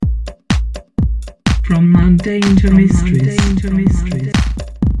From mundane to mysteries.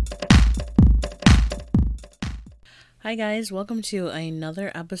 Hi guys, welcome to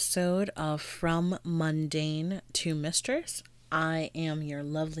another episode of From Mundane to Mistress. I am your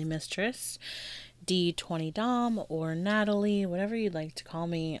lovely mistress, D20 Dom or Natalie, whatever you'd like to call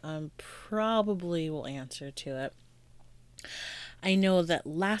me. Probably will answer to it. I know that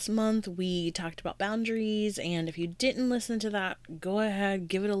last month we talked about boundaries, and if you didn't listen to that, go ahead,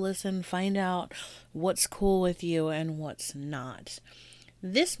 give it a listen, find out what's cool with you and what's not.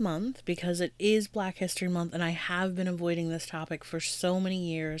 This month, because it is Black History Month, and I have been avoiding this topic for so many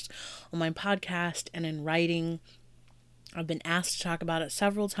years on my podcast and in writing, I've been asked to talk about it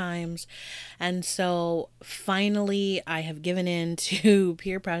several times, and so finally I have given in to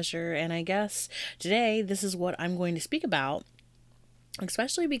peer pressure, and I guess today this is what I'm going to speak about,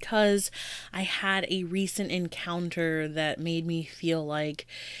 especially because I had a recent encounter that made me feel like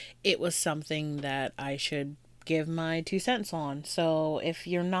it was something that I should give my 2 cents on. So if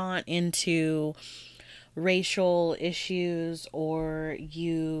you're not into racial issues, or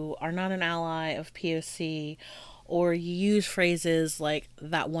you are not an ally of POC, or you use phrases like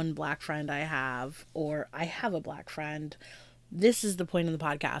that one black friend I have, or I have a black friend, this is the point of the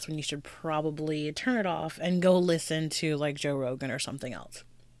podcast when you should probably turn it off and go listen to like Joe Rogan or something else.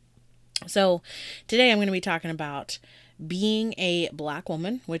 So today I'm going to be talking about being a black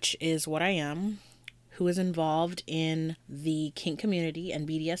woman, which is what I am, who is involved in the kink community and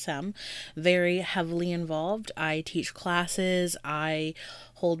BDSM, very heavily involved. I teach classes, I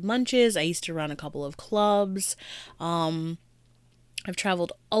hold munches, I used to run a couple of clubs. I've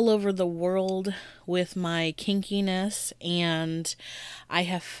traveled all over the world with my kinkiness, and I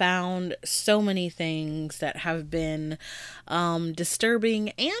have found so many things that have been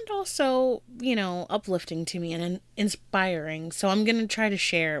disturbing and also, uplifting to me and inspiring. So I'm going to try to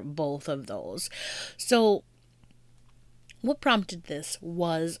share both of those. So what prompted this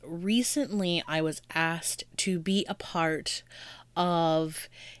was recently I was asked to be a part of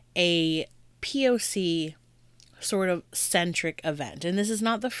a POC sort of centric event. And this is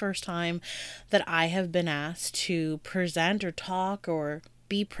not the first time that I have been asked to present or talk or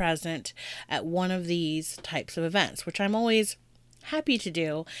be present at one of these types of events, which I'm always happy to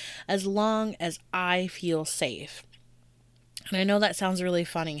do as long as I feel safe. And I know that sounds really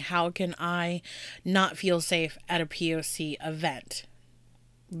funny. How can I not feel safe at a POC event?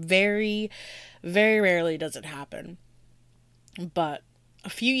 Very, very rarely does it happen. But a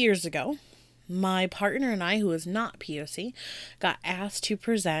few years ago, my partner and I, who is not POC, got asked to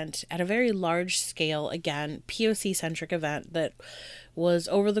present at a very large scale, again, POC-centric event that was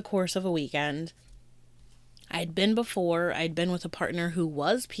over the course of a weekend. I'd been with a partner who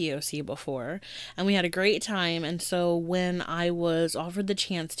was POC before, and we had a great time, and so when I was offered the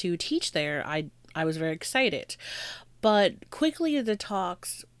chance to teach there, I was very excited. But quickly the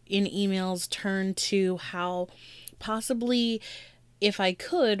talks in emails turned to how possibly if I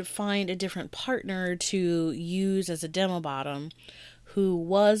could find a different partner to use as a demo bottom who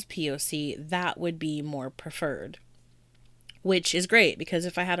was POC, that would be more preferred. Which is great, because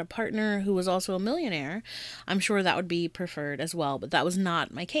if I had a partner who was also a millionaire, I'm sure that would be preferred as well. But that was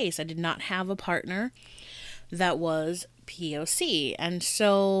not my case. I did not have a partner that was POC. And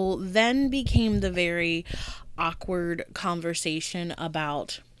so then became the very awkward conversation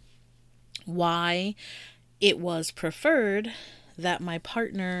about why it was preferred that my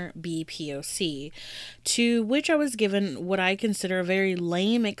partner be POC, to which I was given what I consider a very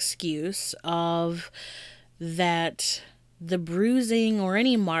lame excuse of that the bruising or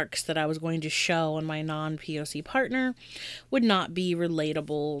any marks that I was going to show on my non-POC partner would not be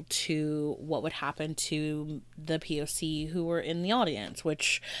relatable to what would happen to the POC who were in the audience,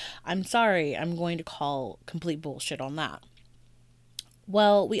 which I'm sorry, I'm going to call complete bullshit on that.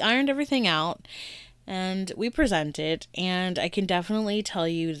 Well, we ironed everything out and we presented, and I can definitely tell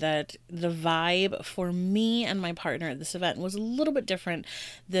you that the vibe for me and my partner at this event was a little bit different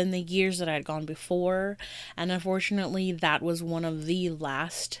than the years that I had gone before, and unfortunately that was one of the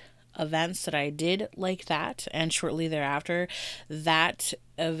last events that I did like that, and shortly thereafter that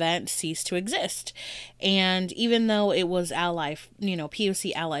event ceased to exist. And even though it was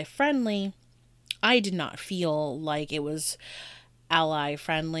POC ally friendly, I did not feel like it was ally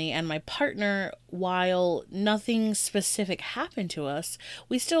friendly, and my partner, while nothing specific happened to us,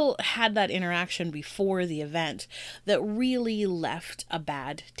 we still had that interaction before the event that really left a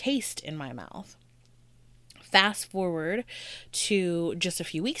bad taste in my mouth. Fast forward to just a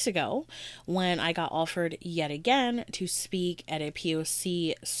few weeks ago when I got offered yet again to speak at a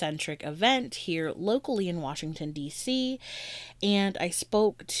POC centric event here locally in Washington, D.C. And I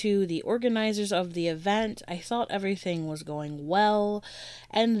spoke to the organizers of the event. I thought everything was going well.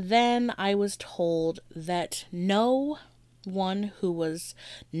 And then I was told that no one who was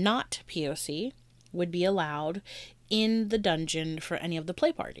not POC would be allowed in the dungeon for any of the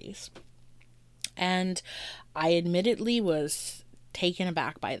play parties. And I admittedly was taken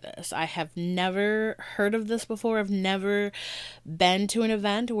aback by this. I have never heard of this before. I've never been to an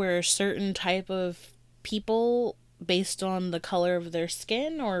event where a certain type of people, based on the color of their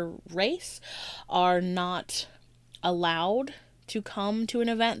skin or race, are not allowed to come to an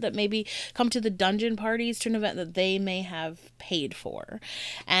event that maybe come to the dungeon parties, to an event that they may have paid for.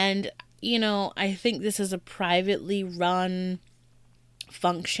 And, I think this is a privately run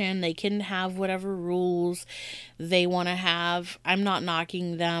function. They can have whatever rules they want to have. I'm not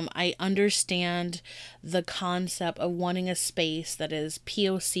knocking them. I understand the concept of wanting a space that is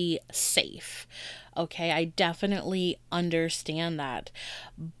POC safe. Okay, I definitely understand that.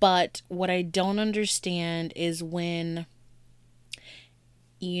 But what I don't understand is when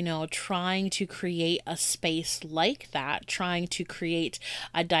trying to create a space like that, trying to create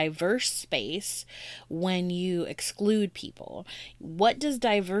a diverse space when you exclude people. What does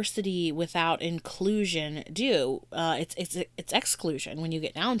diversity without inclusion do? It's exclusion when you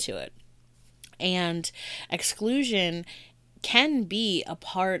get down to it. And exclusion can be a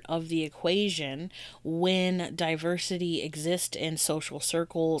part of the equation when diversity exists in social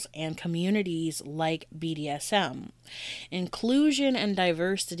circles and communities like BDSM. Inclusion and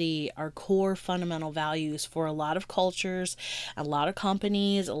diversity are core fundamental values for a lot of cultures, a lot of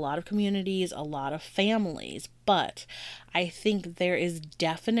companies, a lot of communities, a lot of families. But I think there is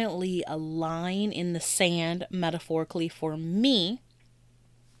definitely a line in the sand, metaphorically for me,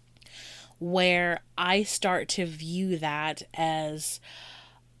 where I start to view that as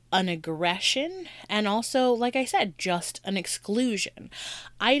an aggression and also, like I said, just an exclusion.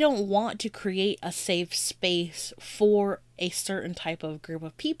 I don't want to create a safe space for a certain type of group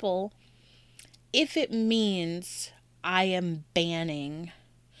of people if it means I am banning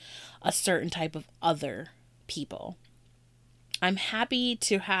a certain type of other people. I'm happy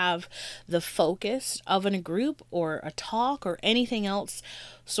to have the focus of a group or a talk or anything else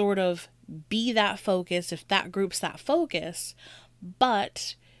sort of be that focus if that group's that focus.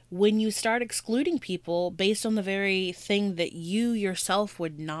 But when you start excluding people based on the very thing that you yourself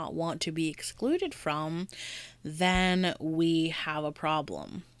would not want to be excluded from, then we have a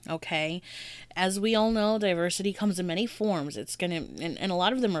problem. Okay? As we all know, diversity comes in many forms. It's going to, and a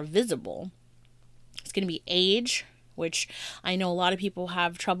lot of them are visible. It's going to be age, which I know a lot of people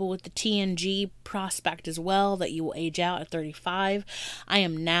have trouble with the TNG prospect as well, that you will age out at 35. I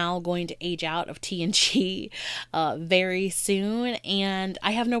am now going to age out of TNG very soon, and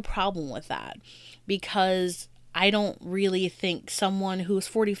I have no problem with that because I don't really think someone who's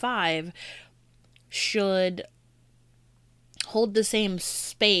 45 should hold the same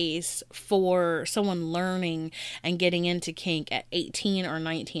space for someone learning and getting into kink at 18 or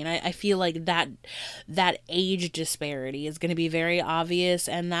 19. I feel like that age disparity is going to be very obvious,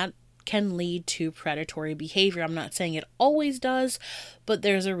 and that can lead to predatory behavior. I'm not saying it always does, but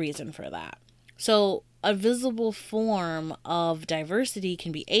there's a reason for that. So a visible form of diversity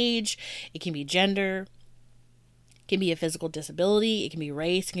can be age, it can be gender, can be a physical disability, it can be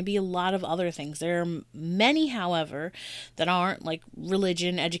race, it can be a lot of other things. There are many, however, that aren't, like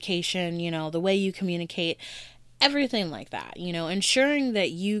religion, education, the way you communicate, everything like that. Ensuring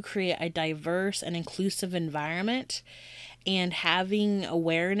that you create a diverse and inclusive environment and having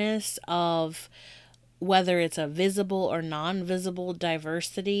awareness of whether it's a visible or non-visible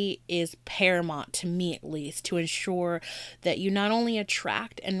diversity is paramount to me, at least, to ensure that you not only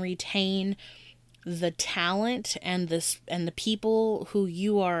attract and retain the talent and the people who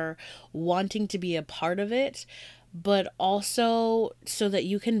you are wanting to be a part of it, but also so that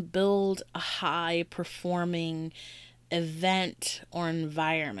you can build a high performing event or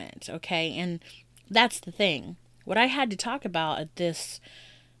environment. Okay. And that's the thing. What I had to talk about at this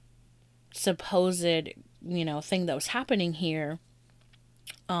supposed, thing that was happening here,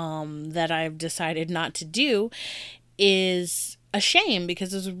 that I've decided not to do is a shame,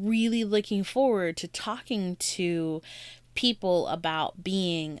 because I was really looking forward to talking to people about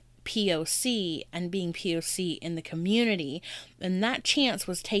being POC and being POC in the community, and that chance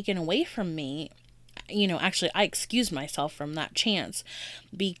was taken away from me. Actually, I excused myself from that chance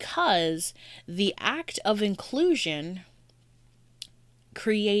because the act of inclusion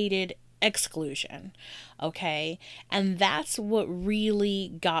created exclusion. Okay. And that's what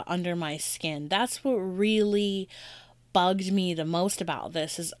really got under my skin. That's what really bugged me the most about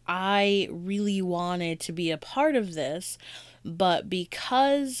this, is I really wanted to be a part of this, but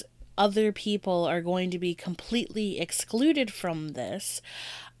because other people are going to be completely excluded from this,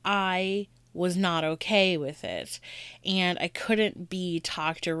 I was not okay with it. And I couldn't be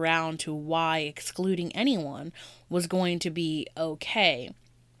talked around to why excluding anyone was going to be okay.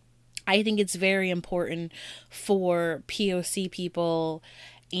 I think it's very important for POC people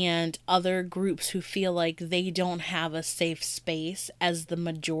and other groups who feel like they don't have a safe space as the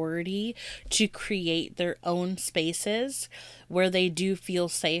majority to create their own spaces where they do feel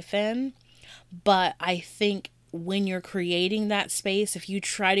safe in. But I think when you're creating that space, if you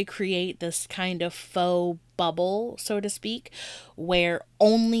try to create this kind of faux bubble, so to speak, where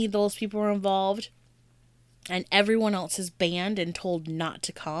only those people are involved and everyone else is banned and told not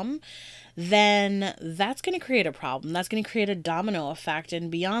to come, then that's going to create a problem. That's going to create a domino effect.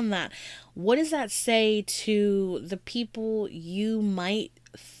 And beyond that, what does that say to the people you might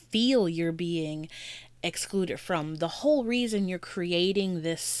feel you're being excluded from? The whole reason you're creating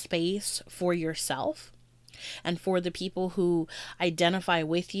this space for yourself and for the people who identify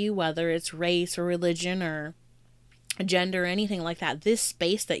with you, whether it's race or religion or gender or anything like that, this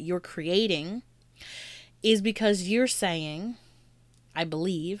space that you're creating is because you're saying, I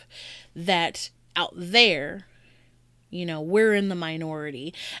believe, that out there, we're in the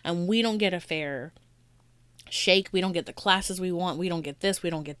minority and we don't get a fair shake. We don't get the classes we want. We don't get this.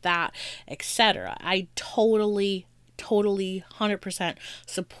 We don't get that, etc. I totally 100%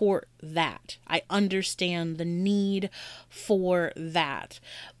 support that. I understand the need for that.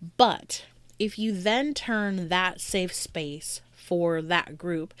 But if you then turn that safe space for that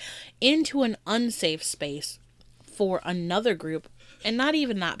group into an unsafe space for another group, and not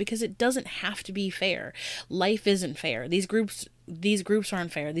even that, because it doesn't have to be fair. Life isn't fair. These groups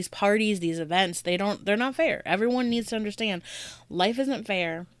aren't fair. These parties, these events, they're not fair. Everyone needs to understand life isn't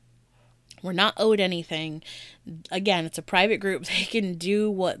fair. We're not owed anything. Again, it's a private group. They can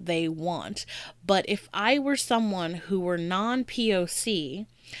do what they want. But if I were someone who were non-POC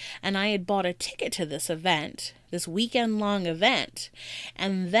and I had bought a ticket to this event, this weekend-long event,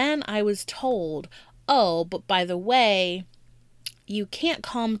 and then I was told, oh, but by the way, you can't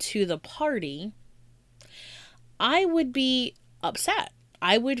come to the party, I would be upset.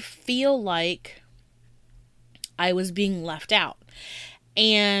 I would feel like I was being left out.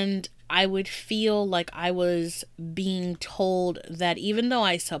 And I would feel like I was being told that even though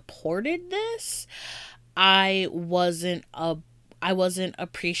I supported this, I wasn't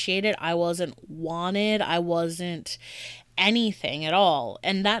appreciated, I wasn't wanted, I wasn't anything at all.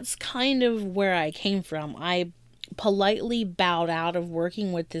 And that's kind of where I came from. I politely bowed out of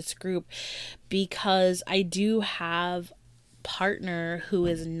working with this group because I do have partner who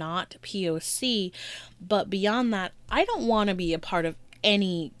is not POC, but beyond that, I don't want to be a part of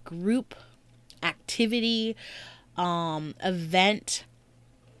any group activity, event,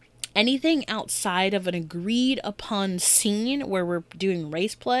 anything outside of an agreed upon scene where we're doing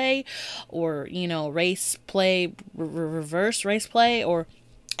race play or, race play, reverse race play, or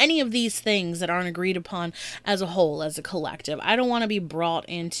any of these things that aren't agreed upon as a whole, as a collective. I don't want to be brought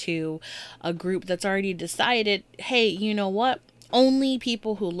into a group that's already decided, hey, you know what? Only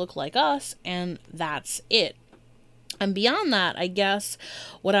people who look like us, and that's it. And beyond that, I guess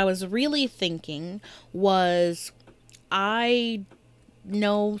what I was really thinking was, I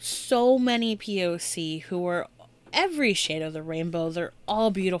know so many POC who are every shade of the rainbow. They're all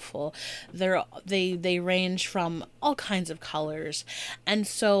beautiful. They range from all kinds of colors. And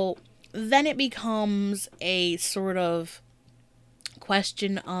so then it becomes a sort of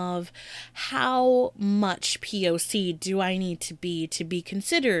question of how much POC do I need to be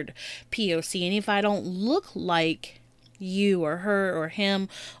considered POC? And if I don't look like you or her or him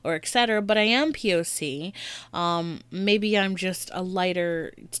or etc., but I am POC, maybe I'm just a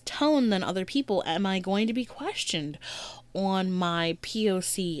lighter tone than other people, am I going to be questioned on my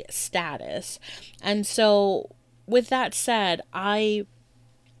POC status? And so with that said, I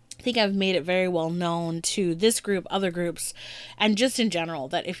think I've made it very well known to this group, other groups, and just in general,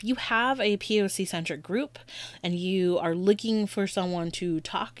 that if you have a POC-centric group and you are looking for someone to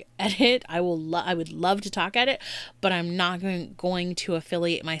talk at it, I would love to talk at it, but I'm not going to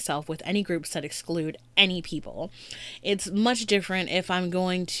affiliate myself with any groups that exclude any people. It's much different if I'm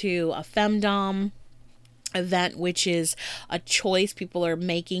going to a femdom event, which is a choice people are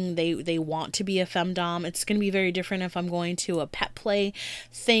making. They want to be a femdom. It's going to be very different if I'm going to a pet play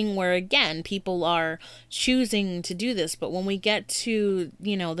thing where, again, people are choosing to do this. But when we get to,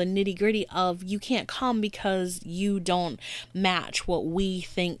 the nitty gritty of you can't come because you don't match what we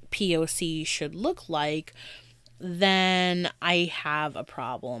think POC should look like, then I have a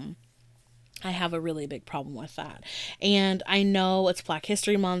problem. I have a really big problem with that. And I know it's Black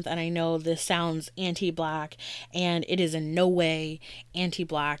History Month, and I know this sounds anti-Black, and it is in no way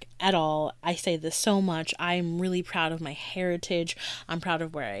anti-Black at all. I say this so much. I'm really proud of my heritage. I'm proud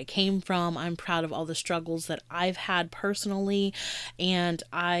of where I came from. I'm proud of all the struggles that I've had personally, and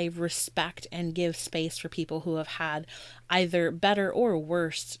I respect and give space for people who have had either better or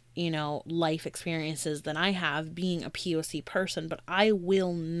worse life experiences than I have being a POC person. But I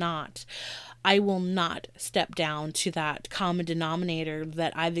will not step down to that common denominator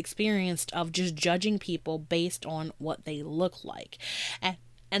that I've experienced of just judging people based on what they look like.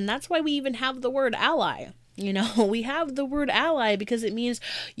 And that's why we even have the word ally. We have the word ally because it means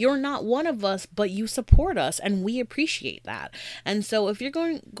you're not one of us, but you support us, and we appreciate that. And so if you're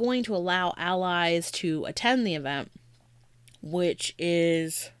going to allow allies to attend the event, which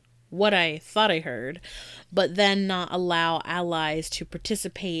is what I thought I heard, but then not allow allies to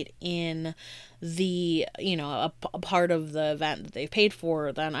participate in the, a part of the event that they've paid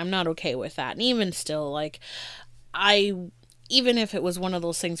for, then I'm not okay with that. And even still, even if it was one of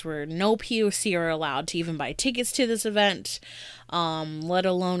those things where no POC are allowed to even buy tickets to this event, let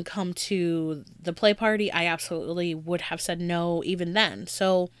alone come to the play party, I absolutely would have said no even then.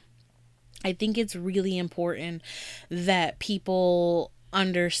 So I think it's really important that people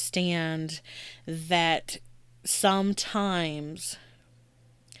understand that sometimes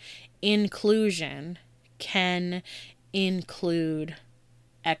inclusion can include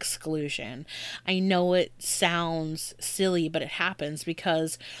exclusion. I know it sounds silly, but it happens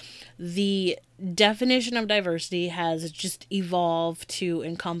because the definition of diversity has just evolved to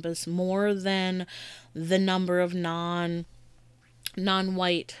encompass more than the number of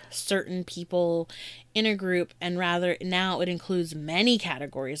non-white certain people in a group, and rather now it includes many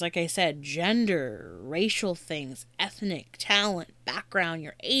categories. Like I said, gender, racial things, ethnic, talent, background,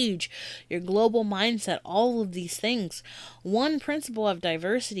 your age, your global mindset, all of these things. One principle of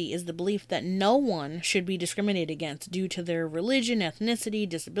diversity is the belief that no one should be discriminated against due to their religion, ethnicity,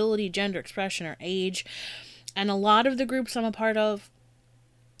 disability, gender expression, or age. And a lot of the groups I'm a part of,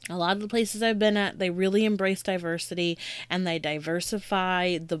 a lot of the places I've been at, they really embrace diversity, and they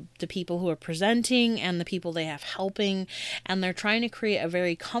diversify the people who are presenting and the people they have helping, and they're trying to create a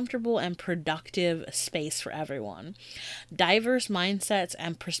very comfortable and productive space for everyone. Diverse mindsets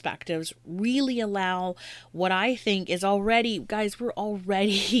and perspectives really allow what I think is already, guys, we're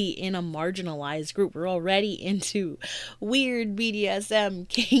already in a marginalized group. We're already into weird BDSM,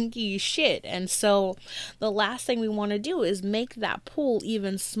 kinky shit. And so the last thing we want to do is make that pool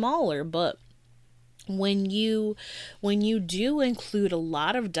even smaller. But when you do include a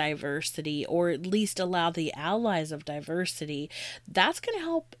lot of diversity, or at least allow the allies of diversity, that's going to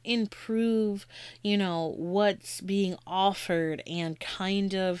help improve, what's being offered and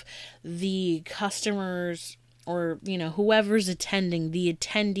kind of the customers, or whoever's attending, the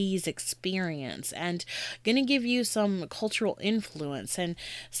attendees' experience, and going to give you some cultural influence and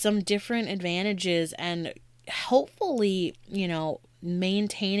some different advantages, and hopefully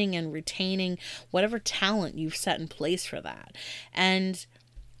maintaining and retaining whatever talent you've set in place for that. And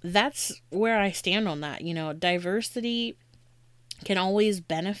that's where I stand on that. Diversity can always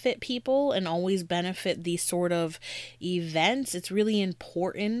benefit people and always benefit these sort of events. It's really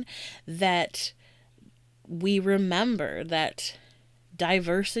important that we remember that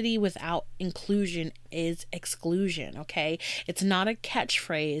diversity without inclusion is exclusion, okay? It's not a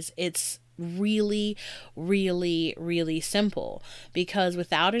catchphrase. It's really, really, really simple, because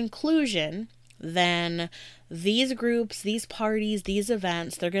without inclusion, then these groups, these parties, these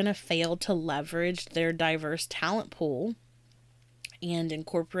events, they're going to fail to leverage their diverse talent pool and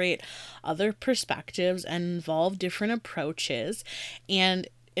incorporate other perspectives and involve different approaches. And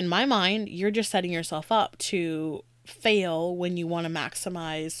in my mind, you're just setting yourself up to fail when you want to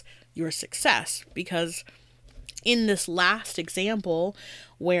maximize your success, because in this last example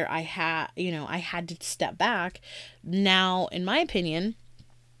where I had to step back, now, in my opinion,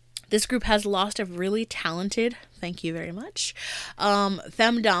 this group has lost a really talented, thank you very much,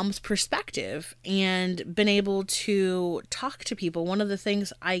 femdom's perspective and been able to talk to people. One of the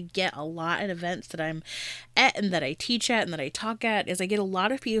things I get a lot at events that I'm at and that I teach at and that I talk at is I get a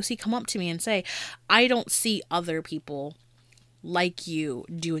lot of POC come up to me and say, I don't see other people like you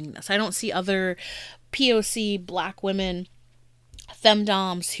doing this. I don't see other POC Black women,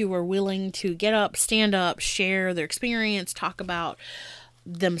 femdoms who are willing to get up, stand up, share their experience, talk about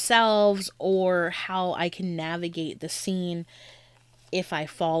themselves or how I can navigate the scene if I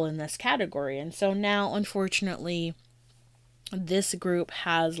fall in this category. And so now, unfortunately, this group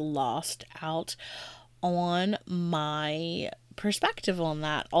has lost out on my perspective on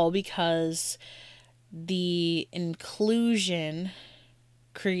that, all because the inclusion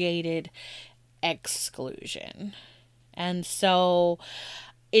created exclusion. And so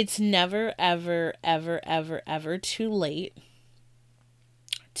it's never, ever, ever, ever, ever too late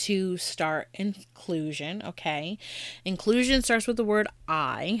to start inclusion, okay? Inclusion starts with the word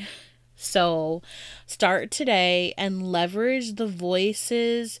I. So start today and leverage the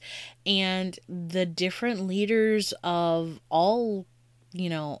voices and the different leaders of all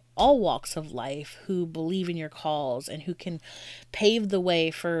walks of life who believe in your calls and who can pave the way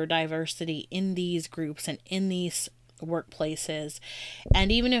for diversity in these groups and in these workplaces.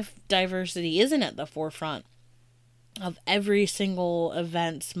 And even if diversity isn't at the forefront of every single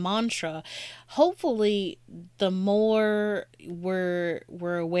event's mantra, hopefully the more we're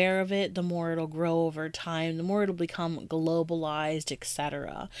aware of it, the more it'll grow over time, the more it'll become globalized,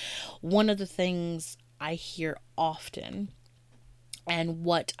 etc. One of the things I hear often, and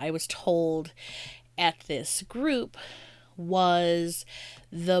what I was told at this group, was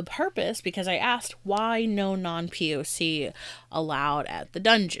the purpose, because I asked why no non-POC allowed at the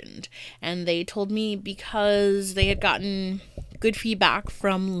dungeon, and they told me because they had gotten good feedback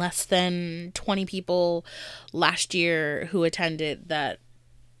from less than 20 people last year who attended, that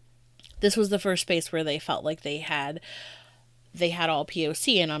this was the first space where they felt like they had all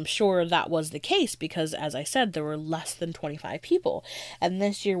POC, and I'm sure that was the case because, as I said, there were less than 25 people, and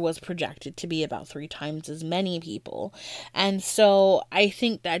this year was projected to be about 3 times as many people. And so I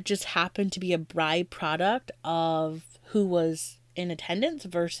think that just happened to be a byproduct of who was in attendance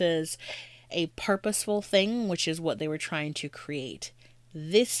versus a purposeful thing, which is what they were trying to create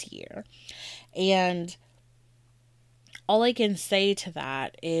this year. And all I can say to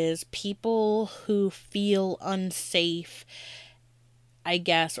that is people who feel unsafe, I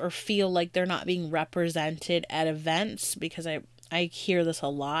guess, or feel like they're not being represented at events, because I hear this a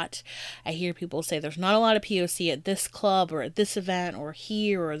lot. I hear people say there's not a lot of POC at this club or at this event or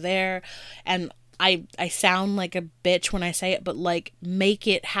here or there. And I sound like a bitch when I say it, but like, make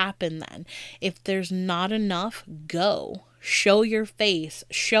it happen then. If there's not enough, go. Show your face,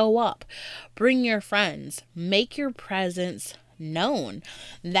 show up, bring your friends, make your presence known.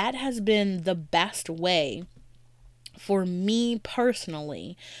 That has been the best way for me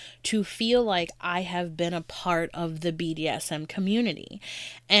personally to feel like I have been a part of the BDSM community.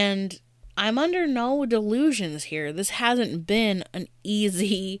 And I'm under no delusions here. This hasn't been an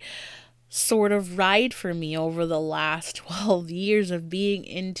easy sort of ride for me over the last 12 years of being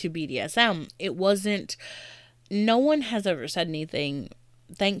into BDSM. It wasn't, no one has ever said anything,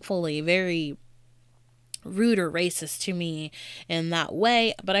 thankfully, very rude or racist to me in that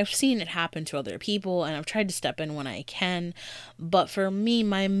way, but I've seen it happen to other people, and I've tried to step in when I can. But for me,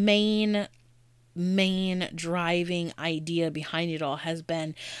 my main driving idea behind it all has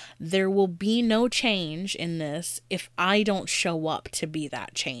been, there will be no change in this if I don't show up to be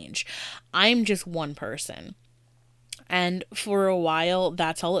that change. I'm just one person. And for a while,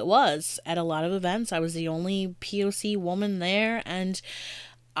 that's all it was. At a lot of events, I was the only POC woman there, and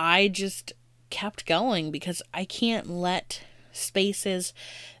I just kept going because I can't let spaces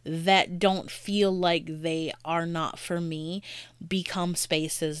that don't feel like they are not for me become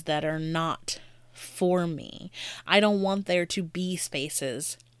spaces that are not for me. I don't want there to be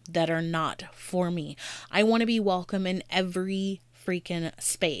spaces that are not for me. I want to be welcome in every freaking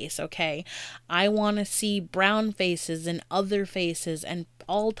space, okay? I want to see brown faces and other faces and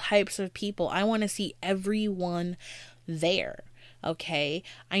all types of people. I want to see everyone there, okay?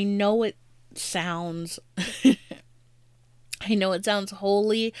 I know it sounds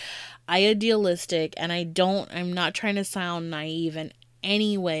wholly idealistic, and I'm not trying to sound naive in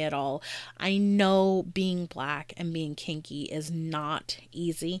any way at all. I know being Black and being kinky is not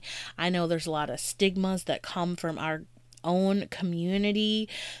easy. I know there's a lot of stigmas that come from our own community,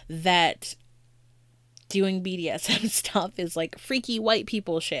 that doing BDSM stuff is like freaky white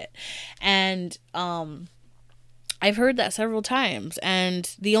people shit. And I've heard that several times,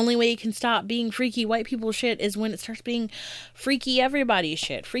 and the only way you can stop being freaky white people shit is when it starts being freaky everybody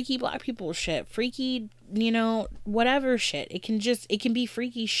shit, freaky Black people shit, freaky, whatever shit. It can be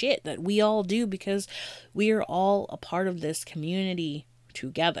freaky shit that we all do because we are all a part of this community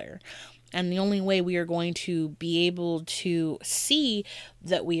together. And the only way we are going to be able to see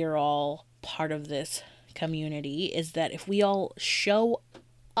that we are all part of this community is that if we all show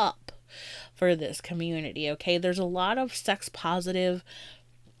up for this community, okay, there's a lot of sex positive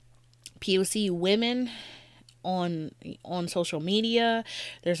POC women on social media.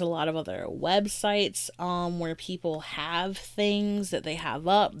 There's a lot of other websites where people have things that they have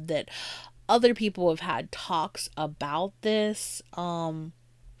up that other people have had talks about this,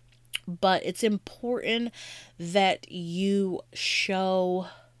 but it's important that you show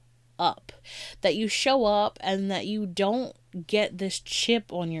up, and that you don't get this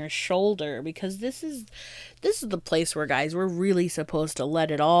chip on your shoulder, because this is the place where, guys, we're really supposed to let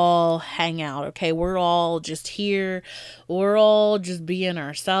it all hang out, okay? We're all just here, we're all just being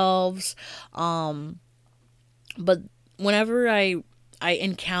ourselves, but whenever I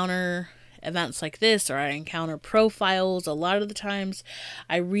encounter events like this, or I encounter profiles, a lot of the times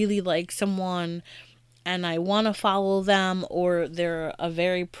I really like someone and I want to follow them, or they're a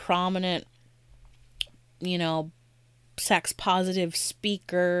very prominent, sex positive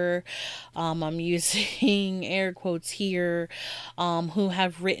speaker, I'm using air quotes here, who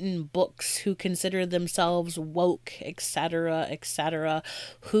have written books, who consider themselves woke, etc.,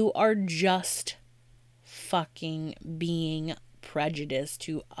 who are just fucking being prejudiced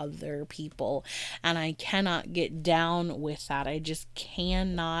to other people. And I cannot get down with that. I just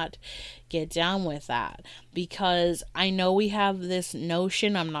cannot get down with that, because I know we have this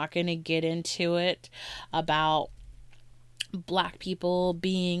notion, I'm not going to get into it, about Black people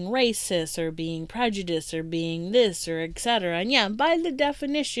being racist or being prejudiced or being this or etc. And yeah, by the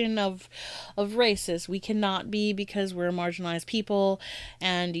definition of racist, we cannot be, because we're marginalized people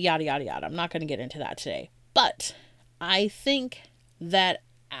and yada yada yada. I'm not going to get into that today. But I think that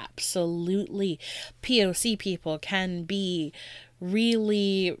absolutely POC people can be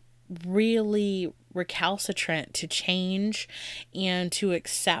really, really recalcitrant to change and to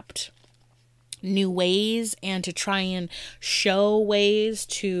accept new ways, and to try and show ways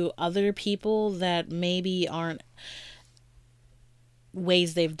to other people that maybe aren't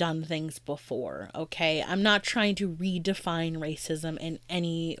ways they've done things before, okay? I'm not trying to redefine racism in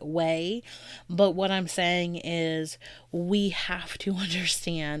any way, but what I'm saying is we have to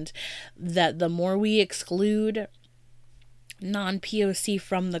understand that the more we exclude non-POC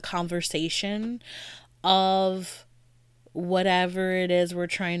from the conversation of whatever it is we're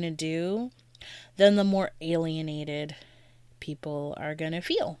trying to do, then the more alienated people are going to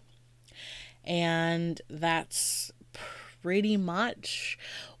feel. And that's pretty much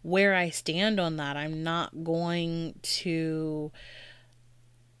where I stand on that. I'm not going to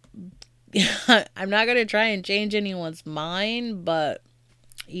try and change anyone's mind, but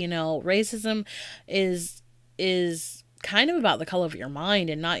racism is kind of about the color of your mind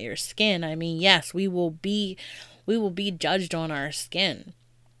and not your skin. I mean, yes, we will be judged on our skin.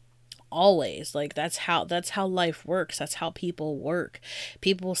 Always. Like, that's how life works. That's how people work.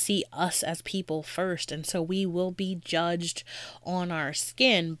 People see us as people first, and so we will be judged on our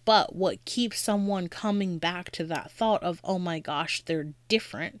skin. But what keeps someone coming back to that thought of, oh my gosh, they're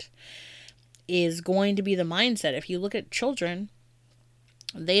different, is going to be the mindset. If you look at children,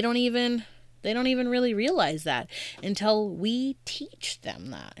 they don't even really realize that until we teach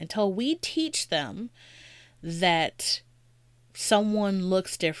them that someone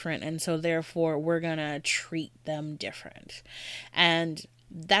looks different, and so therefore we're gonna treat them different. And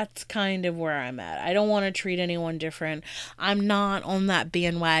that's kind of where I'm at. I don't want to treat anyone different. I'm not on that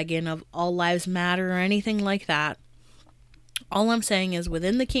bandwagon of all lives matter or anything like that. All I'm saying is,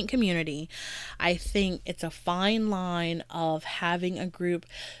 within the kink community, I think it's a fine line of having a group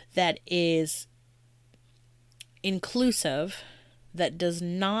that is inclusive, that does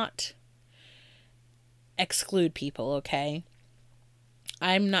not exclude people, okay?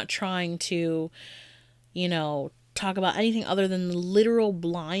 I'm not trying to, talk about anything other than the literal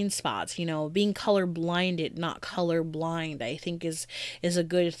blind spots, being color blinded, not color blind, I think is a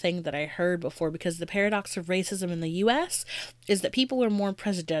good thing that I heard before, because the paradox of racism in the US is that people are more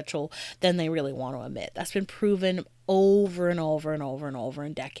presidential than they really want to admit. That's been proven over and over and over and over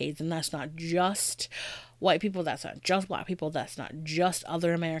in decades, and that's not just white people, that's not just Black people, that's not just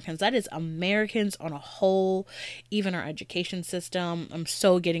other Americans, that is Americans on a whole, even our education system. I'm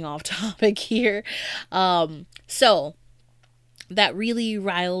so getting off topic here. So that really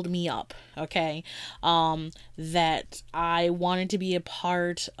riled me up, okay? That I wanted to be a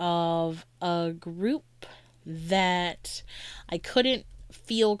part of a group that I couldn't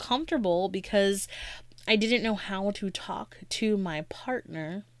feel comfortable, because I didn't know how to talk to my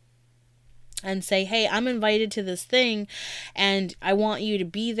partner and say, hey, I'm invited to this thing and I want you to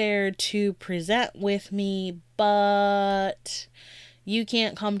be there to present with me, but you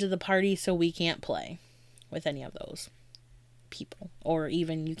can't come to the party, so we can't play with any of those people, or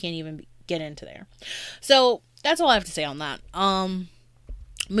even you can't even get into there. So that's all I have to say on that.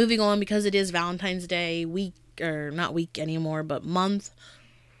 Moving on, because it is Valentine's Day week, or not week anymore, but month.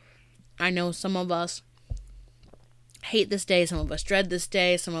 I know some of us hate this day, some of us dread this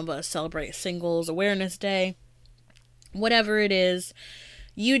day, some of us celebrate Singles Awareness Day. Whatever it is,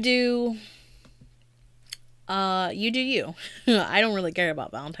 you do you. I don't really care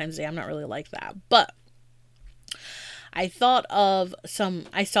about Valentine's Day. I'm not really like that. But I thought of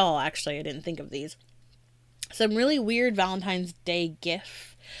I didn't think of these. Some really weird Valentine's Day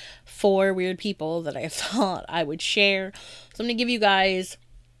gifts for weird people that I thought I would share. So I'm going to give you guys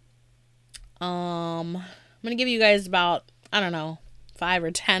about, I don't know, 5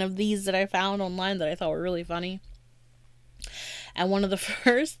 or 10 of these that I found online that I thought were really funny. And one of the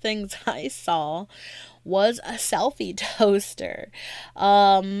first things I saw was a selfie toaster.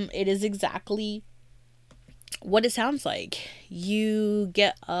 It is exactly what it sounds like. You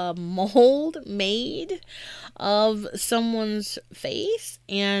get a mold made of someone's face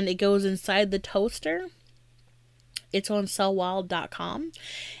and it goes inside the toaster. It's on sellwild.com,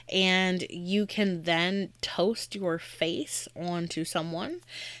 and you can then toast your face onto someone,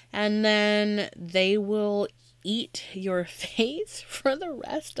 and then they will eat your face for the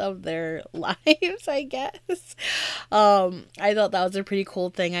rest of their lives, I guess. I thought that was a pretty cool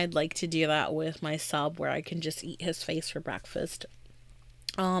thing. I'd like to do that with my sub, where I can just eat his face for breakfast.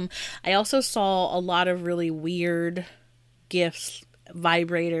 I also saw a lot of really weird gifts,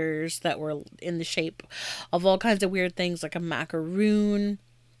 vibrators that were in the shape of all kinds of weird things, like a macaroon.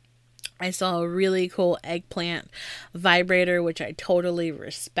 I saw a really cool eggplant vibrator, which I totally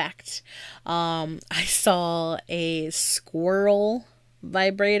respect. I saw a squirrel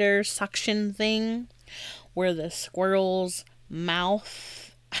vibrator suction thing where the squirrel's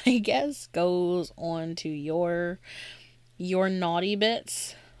mouth, I guess, goes onto your naughty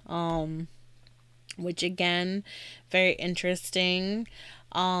bits. Which again, very interesting.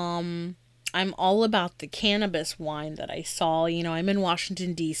 I'm all about the cannabis wine that I saw. You know, I'm in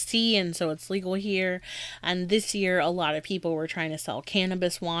Washington, D.C., and so it's legal here. And this year, a lot of people were trying to sell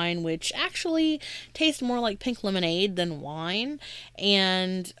cannabis wine, which actually tastes more like pink lemonade than wine.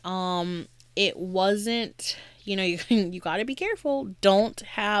 And it wasn't, you got to be careful. Don't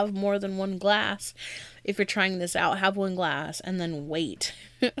have more than one glass. If you're trying this out, have one glass and then wait.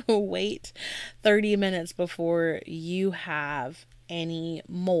 Wait 30 minutes before you have any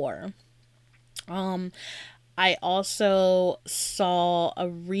more. I also saw a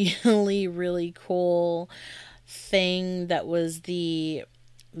really, really cool thing that was the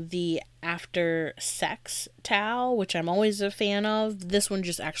after sex towel, which I'm always a fan of. This one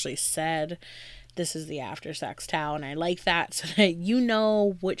just actually said, this is the after sex towel, and I like that, so that you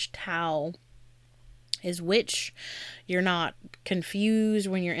know which towel is which. You're not confused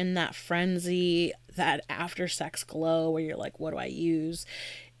when you're in that frenzy, that after sex glow where you're like, what do I use?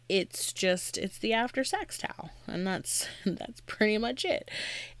 It's the after sex towel, and that's pretty much it.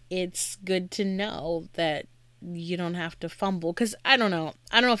 It's good to know that you don't have to fumble, because I don't know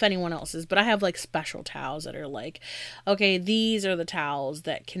if anyone else is, but I have like special towels that are like, okay, these are the towels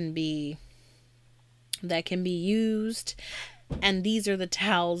that can be used, and these are the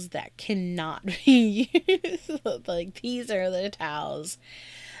towels that cannot be used. Like, these are the towels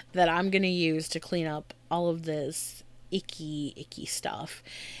that I'm gonna use to clean up all of this icky stuff.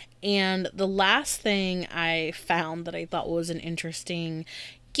 And the last thing I found that I thought was an interesting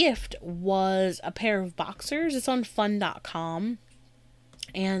gift was a pair of boxers. It's on fun.com,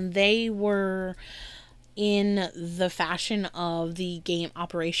 and they were in the fashion of the game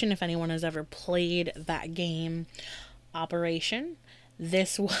Operation. If anyone has ever played that game, Operation,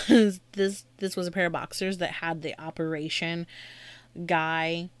 this was a pair of boxers that had the Operation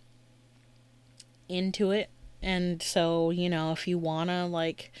guy into it. And so, if you want to,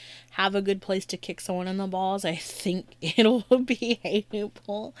 like, have a good place to kick someone in the balls, I think it'll be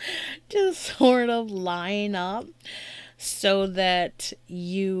able to sort of line up so that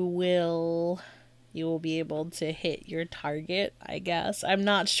you will be able to hit your target, I guess. I'm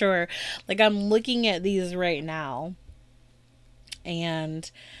not sure. Like, I'm looking at these right now,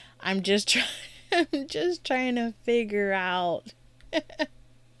 and I'm just trying to figure out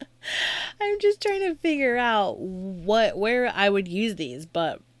where I would use these,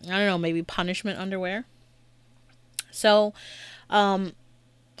 but I don't know, maybe punishment underwear. So, I'll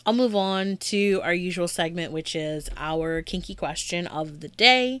move on to our usual segment, which is our kinky question of the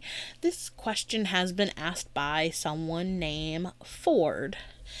day. This question has been asked by someone named Ford.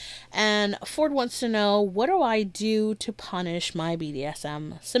 And Ford wants to know, what do I do to punish my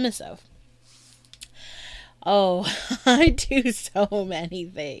BDSM submissive? Oh, I do so many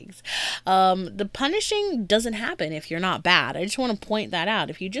things. The punishing doesn't happen if you're not bad. I just want to point that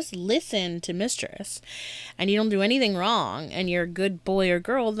out. If you just listen to mistress and you don't do anything wrong and you're a good boy or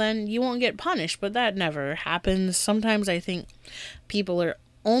girl, then you won't get punished. But that never happens. Sometimes I think people are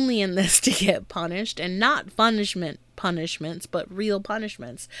only in this to get punished, and not punishments, but real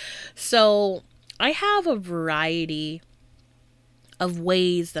punishments. So I have a variety of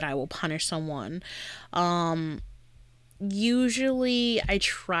ways that I will punish someone. Usually I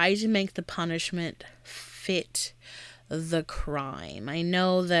try to make the punishment fit the crime. I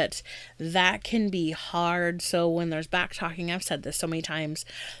know that can be hard. So when there's back talking, I've said this so many times,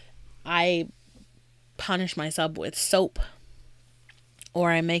 I punish myself with soap,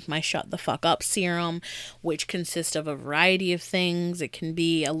 or I make my shut the fuck up serum, which consists of a variety of things. It can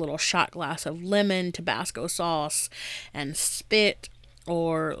be a little shot glass of lemon, Tabasco sauce, and spit,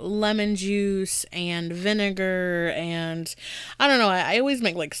 or lemon juice and vinegar, and I don't know, I always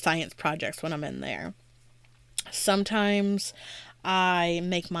make like science projects when I'm in there. Sometimes I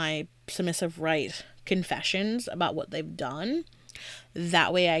make my submissive write confessions about what they've done.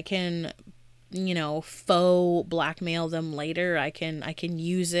 That way I can, faux blackmail them later. I can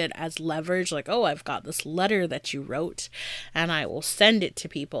use it as leverage, like, oh, I've got this letter that you wrote, and I will send it to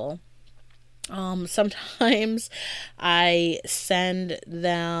people. Sometimes I send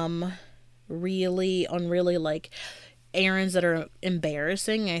them really like errands that are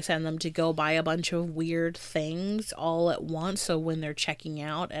embarrassing. I send them to go buy a bunch of weird things all at once. So when they're checking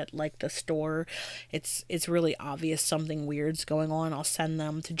out at like the store, it's really obvious something weird's going on. I'll send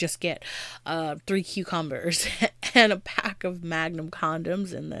them to just get 3 cucumbers and a pack of Magnum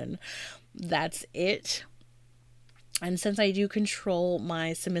condoms, and then that's it. And since I do control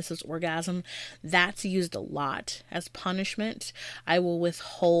my submissive's orgasm, that's used a lot as punishment. I will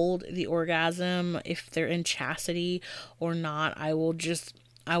withhold the orgasm if they're in chastity or not. I will just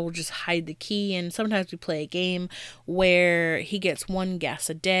hide the key. And sometimes we play a game where he gets 1 guess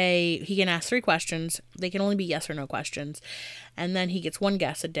a day. He can ask 3 questions. They can only be yes or no questions. And then he gets 1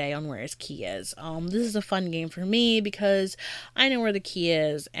 guess a day on where his key is. This is a fun game for me because I know where the key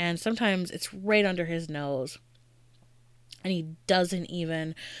is, and sometimes it's right under his nose, and he doesn't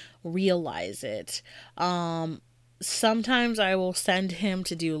even realize it. Sometimes I will send him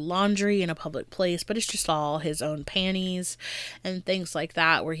to do laundry in a public place, but it's just all his own panties and things like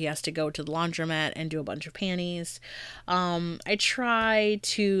that, where he has to go to the laundromat and do a bunch of panties. I try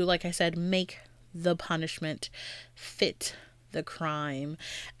to, like I said, make the punishment fit the crime.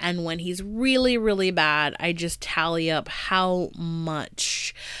 And when he's really, really bad, I just tally up how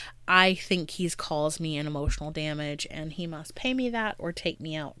much I think he's caused me an emotional damage, and he must pay me that or take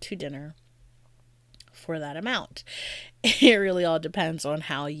me out to dinner for that amount. It really all depends on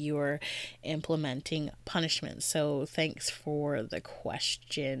how you're implementing punishment. So thanks for the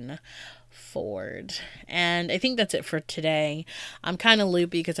question, Ford. And I think that's it for today. I'm kind of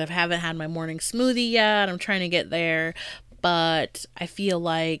loopy because I haven't had my morning smoothie yet. I'm trying to get there, but I feel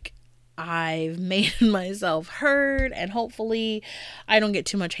like I've made myself heard, and hopefully I don't get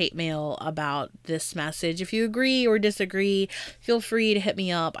too much hate mail about this message. If you agree or disagree, feel free to hit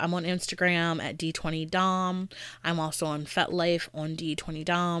me up. I'm on Instagram at D20Dom. I'm also on FetLife on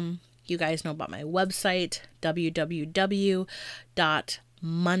D20Dom. You guys know about my website,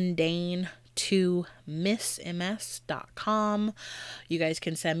 www.mundane2miss.com. You guys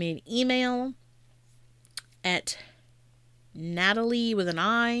can send me an email at Natalie with an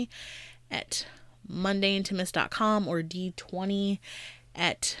I at mundanetomiss.com or D20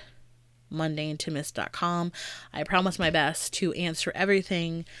 at mundanetomiss.com. I promise my best to answer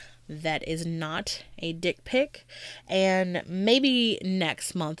everything that is not a dick pic, and maybe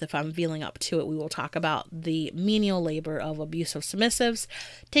next month, if I'm feeling up to it, we will talk about the menial labor of abusive submissives,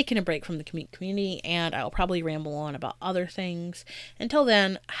 taking a break from the community, and I'll probably ramble on about other things. Until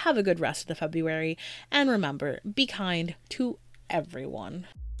then, have a good rest of the February, and remember, be kind to everyone.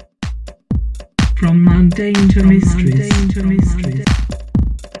 From mundane to mysteries.